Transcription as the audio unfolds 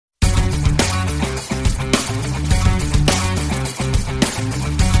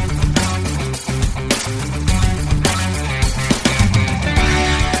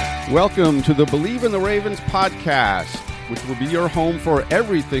Welcome to the Believe in the Ravens podcast, which will be your home for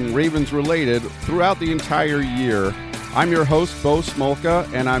everything Ravens related throughout the entire year. I'm your host, Bo Smolka,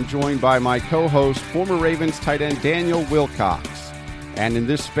 and I'm joined by my co-host, former Ravens tight end Daniel Wilcox. And in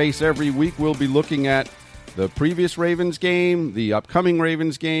this space every week, we'll be looking at the previous Ravens game, the upcoming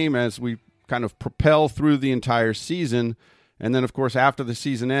Ravens game, as we kind of propel through the entire season. And then, of course, after the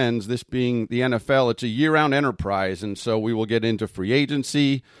season ends, this being the NFL, it's a year-round enterprise. And so we will get into free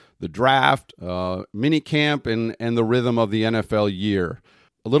agency, the draft, mini camp, and the rhythm of the NFL year.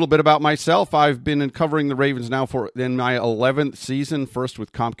 A little bit about myself. I've been covering the Ravens now in my 11th season, first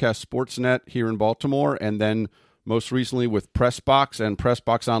with Comcast Sportsnet here in Baltimore, and then most recently with PressBox and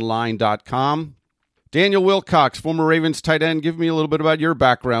PressBoxOnline.com. Daniel Wilcox, former Ravens tight end, give me a little bit about your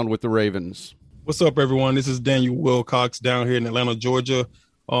background with the Ravens. What's up, everyone? This is Daniel Wilcox down here in Atlanta, Georgia,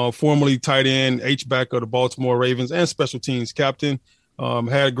 formerly tight end, H-back of the Baltimore Ravens and special teams captain.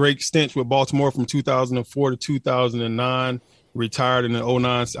 Had a great stint with Baltimore from 2004 to 2009. Retired in the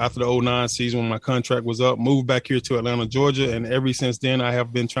 09 after the 09 season when my contract was up. Moved back here to Atlanta, Georgia, and ever since then I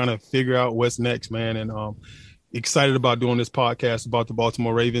have been trying to figure out what's next, man. And excited about doing this podcast about the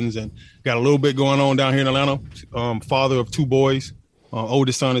Baltimore Ravens, and got a little bit going on down here in Atlanta. Father of two boys.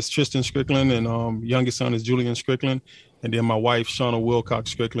 Oldest son is Tristan Strickland, and youngest son is Julian Strickland, and then my wife Shauna Wilcox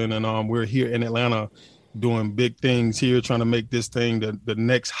Strickland, and we're here in Atlanta doing big things here, trying to make this thing the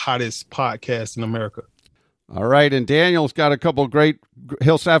next hottest podcast in America. All right, and Daniel's got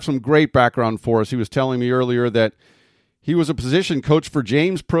he'll have some great background for us. He was telling me earlier that he was a position coach for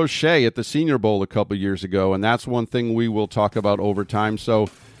James Prochet at the Senior Bowl a couple years ago, and that's one thing we will talk about over time. So,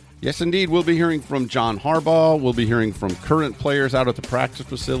 yes, indeed, we'll be hearing from John Harbaugh. We'll be hearing from current players out at the practice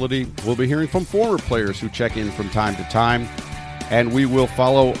facility. We'll be hearing from former players who check in from time to time. And we will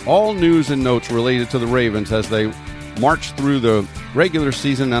follow all news and notes related to the Ravens as they march through the regular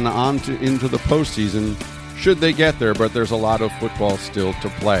season and into the postseason, should they get there. But there's a lot of football still to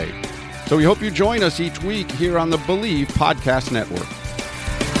play. So we hope you join us each week here on the Believe Podcast Network.